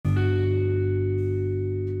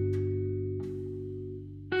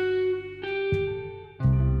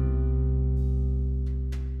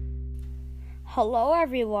Hello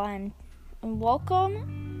everyone, and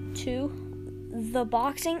welcome to the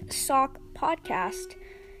Boxing Sock Podcast.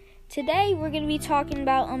 Today we're going to be talking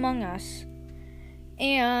about Among Us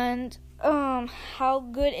and how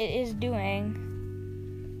good it is doing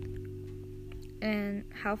and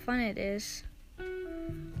how fun it is.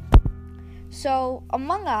 So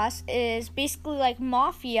Among Us is basically like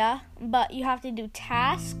Mafia, but you have to do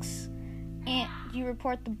tasks and you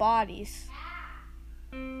report the bodies.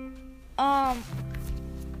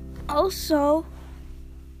 Also,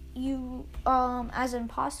 you, as an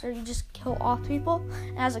imposter, you just kill off people,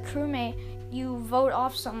 and as a crewmate, you vote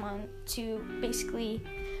off someone to basically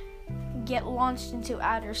get launched into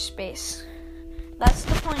outer space. That's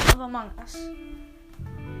the point of Among Us.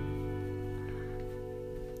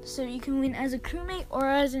 So you can win as a crewmate or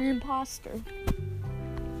as an imposter.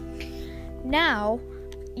 Now,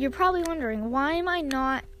 you're probably wondering, why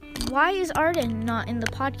is Arden not in the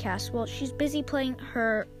podcast? Well, she's busy playing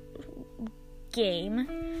her game,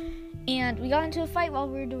 and we got into a fight while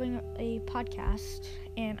we were doing a podcast,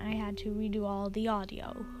 and I had to redo all the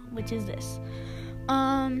audio, which is this.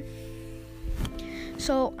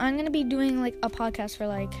 So I'm gonna be doing like a podcast for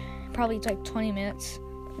probably 20 minutes.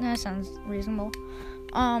 That sounds reasonable.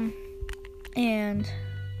 And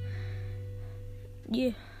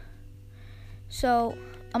yeah. So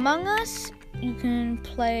Among Us, you can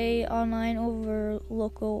play online over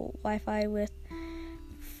local Wi-Fi with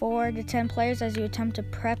 4 to 10 players as you attempt to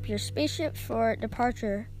prep your spaceship for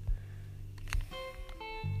departure.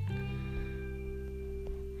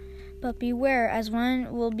 But beware, as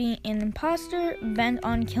one will be an imposter bent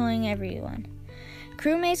on killing everyone.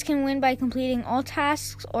 Crewmates can win by completing all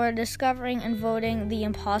tasks or discovering and voting the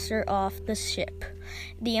imposter off the ship.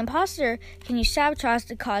 The imposter can use sabotage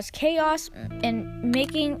to cause chaos and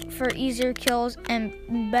making for easier kills and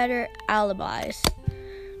better alibis.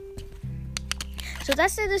 So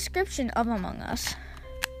that's the description of Among Us.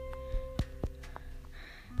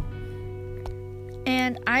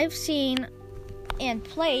 And I've seen and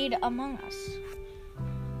played Among Us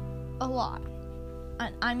a lot.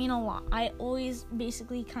 I mean a lot. I always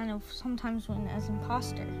basically kind of sometimes win as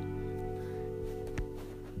imposter.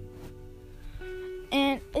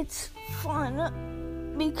 And it's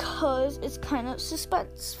fun because it's kind of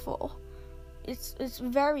suspenseful. It's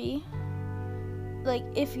very,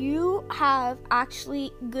 if you have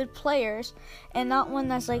actually good players and not one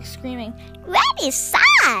that's screaming, "That is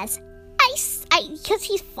sus! Because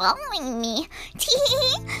he's following me."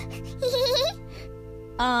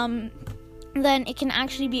 Then it can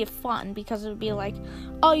actually be fun because it would be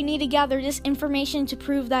oh, you need to gather this information to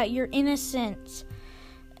prove that you're innocent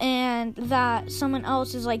and that someone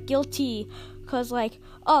else is guilty because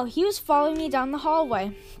oh, he was following me down the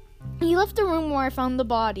hallway. He left the room where I found the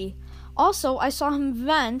body. Also, I saw him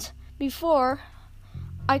vent before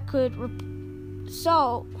I could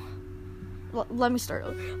let me start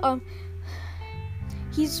over.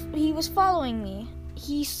 He was following me.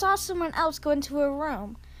 He saw someone else go into a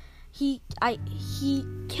room. He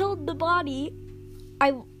killed the body.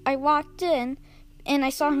 I walked in, and I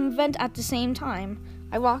saw him vent at the same time.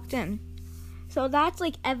 I walked in. So that's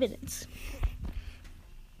evidence.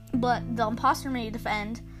 But the imposter may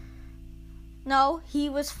defend. No, he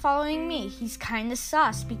was following me. He's kind of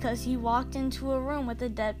sus because he walked into a room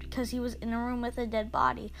because he was in a room with a dead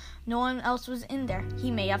body. No one else was in there. He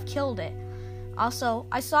may have killed it. Also,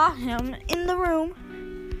 I saw him in the room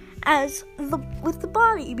with the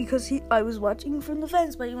body because I was watching from the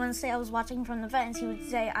fence, but he wouldn't say I was watching from the fence. He would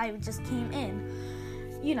say I just came in,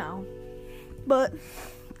 But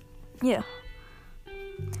yeah.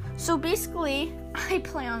 So basically, I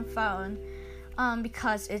play on phone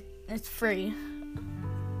because it's free.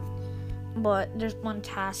 But there's one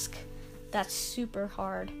task that's super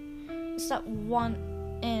hard. It's that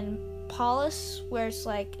one in Polis where it's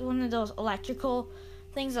one of those electrical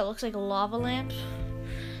things that looks like a lava lamp.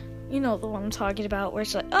 You know the one I'm talking about, where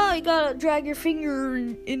it's oh, you gotta drag your finger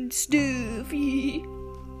and stuff.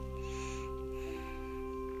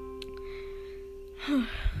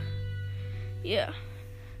 Yeah.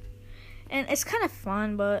 And it's kind of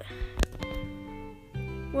fun, but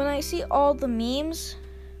when I see all the memes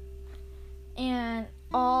and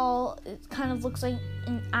it kind of looks like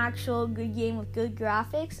an actual good game with good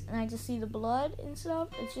graphics, and I just see the blood and stuff,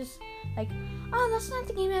 it's just oh, that's not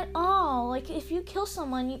the game at all. If you kill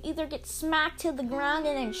someone, you either get smacked to the ground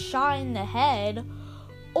and then shot in the head,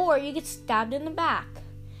 or you get stabbed in the back.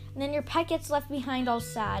 And then your pet gets left behind all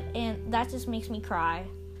sad, and that just makes me cry.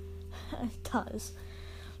 It does.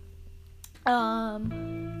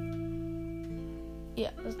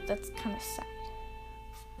 Yeah, that's kind of sad.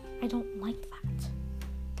 I don't like that.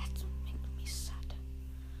 That's what makes me sad.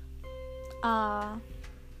 I'm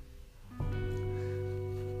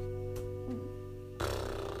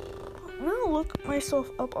gonna look myself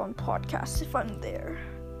up on podcasts if I'm there.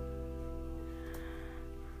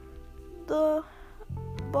 The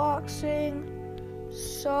boxing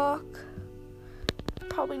suck.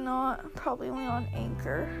 Probably not. Probably only on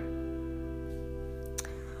Anchor.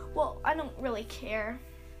 Well, I don't really care.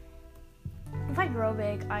 If I grow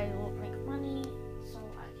big, I will make money so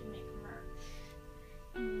I can make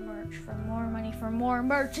merch for more money, for more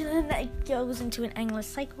merch, and then it goes into an endless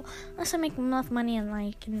cycle. Unless I make enough money and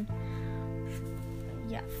I can,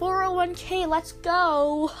 401k, let's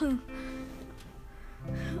go.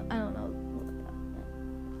 I don't know.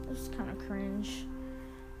 It's kind of cringe.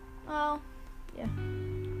 Well, yeah.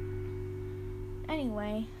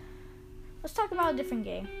 Anyway, let's talk about a different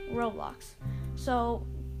game, Roblox. So,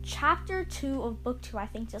 Chapter 2 of Book 2, I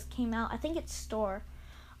think, just came out. I think it's Store.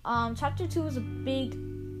 Chapter 2 was a big...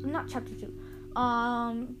 Not Chapter 2.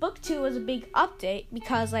 Book 2 was a big update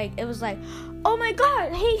because, like, it was like, oh my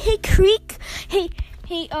god, hey, Cricket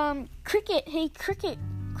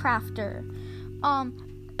Crafter.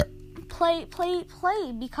 Play,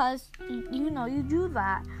 because, you do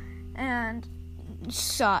that. And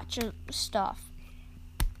such stuff.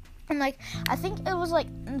 And, like, I think it was, like,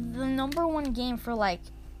 the number one game for, like,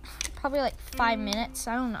 probably, like, 5 minutes.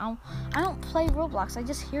 I don't know. I don't play Roblox. I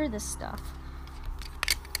just hear this stuff.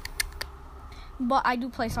 But I do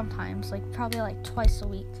play sometimes, like, probably, like, twice a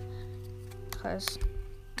week. Because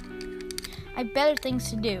I have better things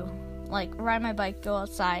to do. Like, ride my bike, go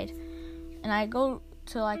outside. And I go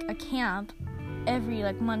to, like, a camp every,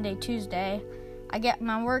 like, Monday, Tuesday. I get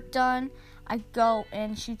my work done. I go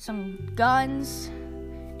and shoot some guns.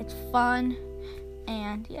 It's fun.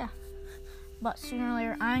 And, yeah. But sooner or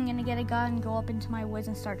later, I'm going to get a gun, go up into my woods,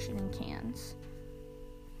 and start shooting cans.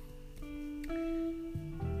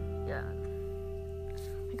 Yeah.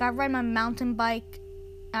 Like, I ride my mountain bike.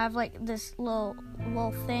 I have, like, this little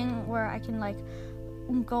thing where I can, like,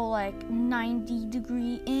 go, like,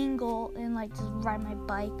 90-degree angle and, like, just ride my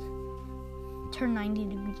bike. Turn 90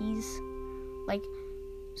 degrees. Like,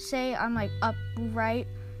 say I'm, like, upright,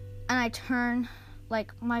 and I turn,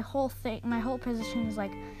 like, my whole position is,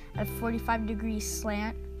 like, at a 45-degree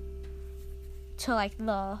slant to, like,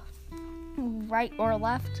 the right or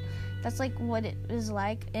left. That's, like, what it is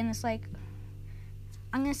like, and it's, like,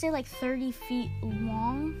 I'm gonna say, like, 30 feet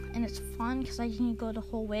long, and it's fun, because I can go the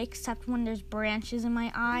whole way, except when there's branches in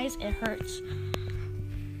my eyes, it hurts.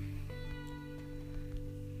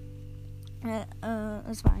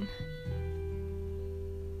 It's fine.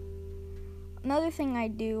 Another thing I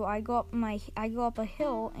do, I go up a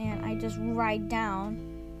hill and I just ride down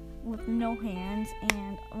with no hands,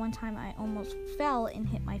 and one time I almost fell and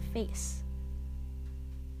hit my face.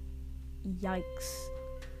 Yikes.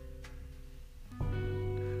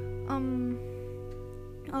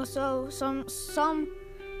 Also, some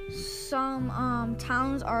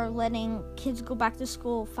towns are letting kids go back to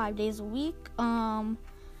school 5 days a week.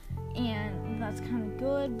 And that's kind of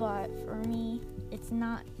good, but for me, it's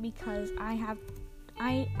not, because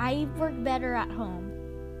I work better at home.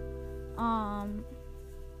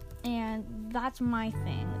 And that's my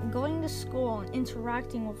thing. Going to school and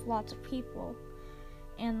interacting with lots of people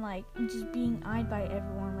and, like, just being eyed by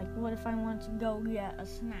everyone. Like, what if I want to go get a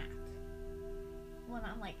snack when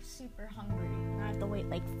I'm, like, super hungry and I have to wait,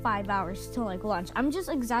 like, 5 hours till, like, lunch? I'm just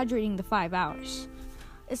exaggerating the 5 hours.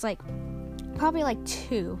 It's, like, probably, like,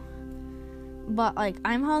 2. But, like,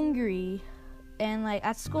 I'm hungry, and, like,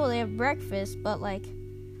 at school they have breakfast, but, like,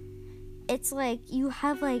 it's, like, you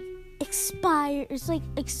have, like, expired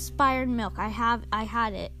milk. I had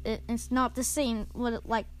it. It's not the same what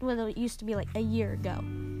it used to be, like, a year ago.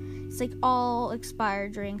 It's, like, all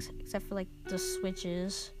expired drinks, except for, like, the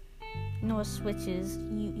Switches. You know what Switch is?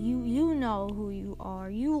 You know who you are.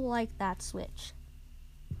 You like that Switch.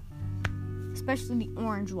 Especially the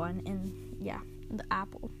orange one, and, the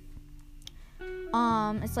apple.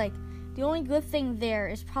 It's like, the only good thing there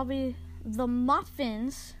is probably the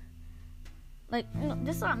muffins. Like,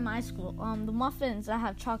 this is not my school. The muffins that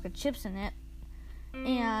have chocolate chips in it.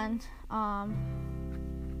 And, I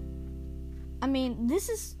mean, this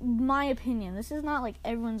is my opinion. This is not, like,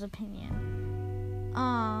 everyone's opinion.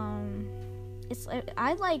 It's like,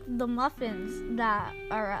 I like the muffins that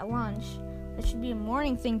are at lunch. It should be a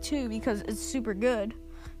morning thing, too, because it's super good.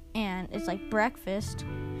 And it's, like, breakfast.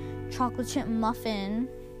 Chocolate chip muffin.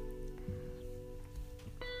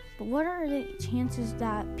 But what are the chances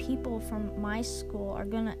that people from my school are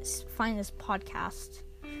gonna find this podcast?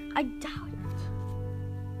 I doubt it.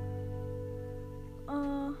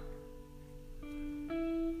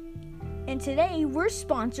 And today we're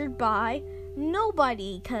sponsored by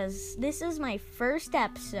Nobody, because this is my first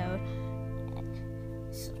episode.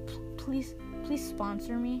 So please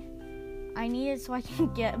sponsor me. I need it so I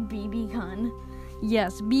can get BB gun.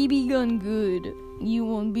 Yes, BB gun good. You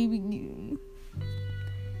want BB gun?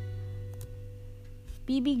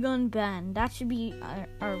 BB gun Ben. That should be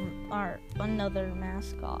our another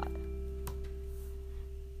mascot.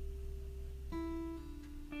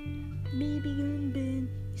 BB gun Ben.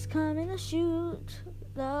 He's coming to shoot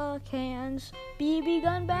the cans. BB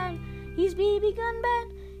gun Ben. He's BB gun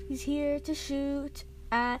Ben. He's here to shoot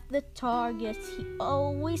at the targets. He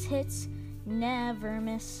always hits, never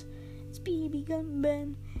miss. It's BB gun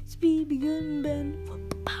Ben. It's BB gun Ben.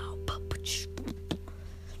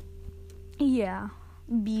 Yeah,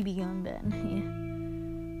 BB gun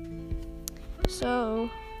Ben. Yeah. So,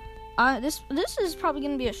 this is probably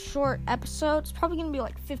gonna be a short episode. It's probably gonna be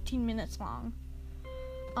like 15 minutes long.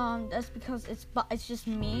 That's because it's just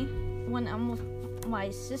me. When I'm with my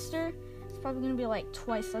sister, it's probably gonna be like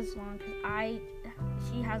twice as long because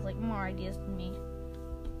she has like more ideas than me.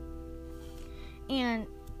 And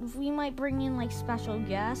we might bring in like special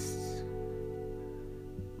guests,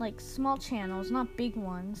 like small channels, not big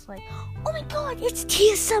ones. Like, oh my God, it's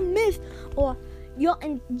Tia Smith, or you're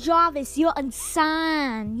in Jarvis, you're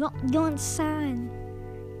insane, you're insane.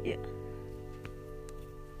 Yeah.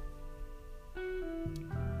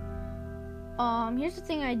 Here's the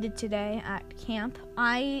thing I did today at camp.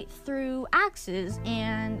 I threw axes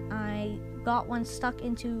and I got one stuck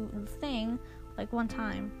into the thing like one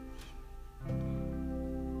time.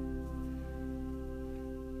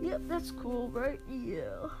 Yep, that's cool, right?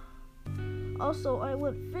 Yeah. Also, I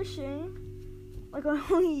went fishing. Like, I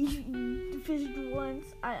only fished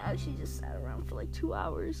once. I actually just sat around for like 2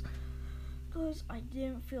 hours because I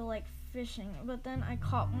didn't feel like fishing. But then I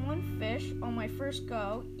caught one fish on my first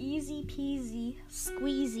go. Easy peasy,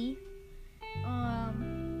 squeezy.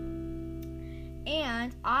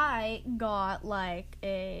 And I got like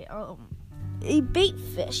a bait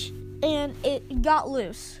fish, and it got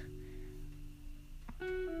loose.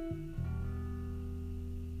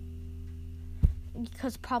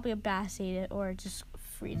 Because probably a bass ate it or it just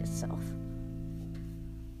freed itself.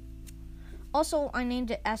 Also, I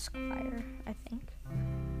named it Esquire, I think.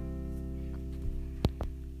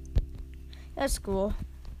 That's cool.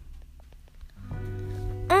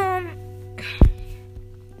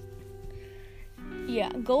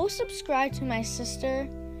 Yeah, go subscribe to my sister.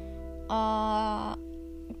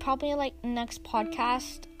 Probably like next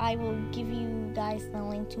podcast, I will give you guys the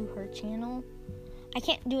link to her channel. I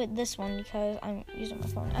can't do it this one because I'm using my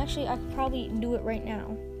phone. Actually, I could probably do it right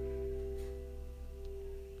now.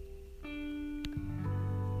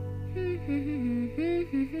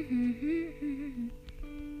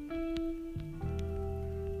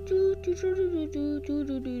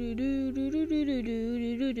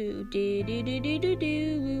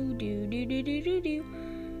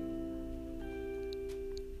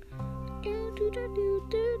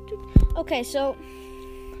 Okay, so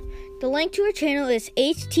the link to her channel is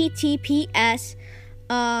https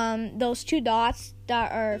those two dots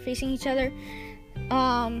that are facing each other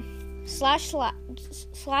slash so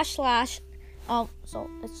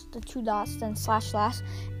it's the two dots then slash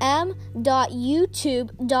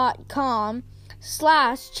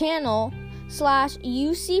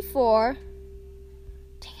m.youtube.com/channel/UC4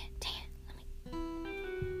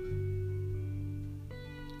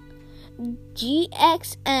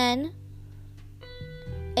 GXN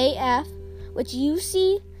AF, which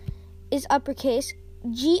UC is uppercase,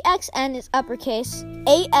 GXN is uppercase,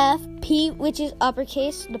 AFP, which is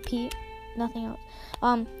uppercase, the P, nothing else.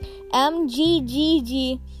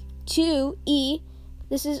 MGGG2E,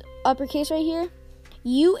 this is uppercase right here.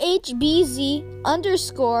 UHBZ_G.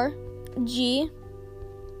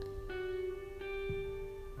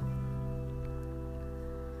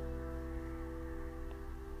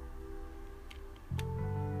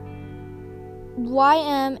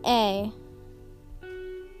 YMA,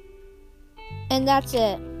 and that's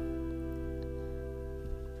it.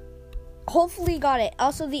 Hopefully got it.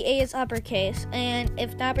 Also, the A is uppercase, and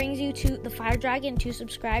if that brings you to the Fire Dragon, 2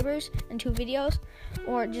 subscribers and 2 videos,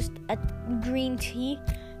 or just a green tea,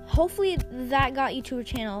 hopefully that got you to her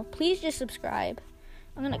channel. Please just subscribe.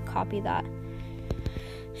 I'm gonna copy that.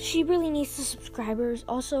 She really needs the subscribers.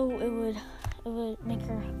 Also, it would make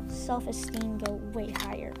her self-esteem go way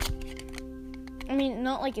higher. I mean,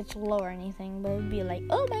 not like it's low or anything, but it'd be like,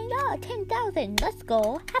 oh my God, 10,000, let's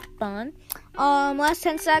go, have fun. Last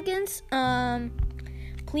 10 seconds,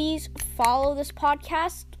 please follow this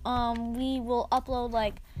podcast. We will upload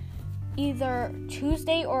like either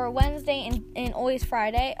Tuesday or Wednesday and always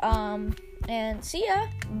Friday. And see ya,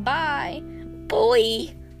 bye.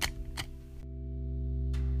 boy.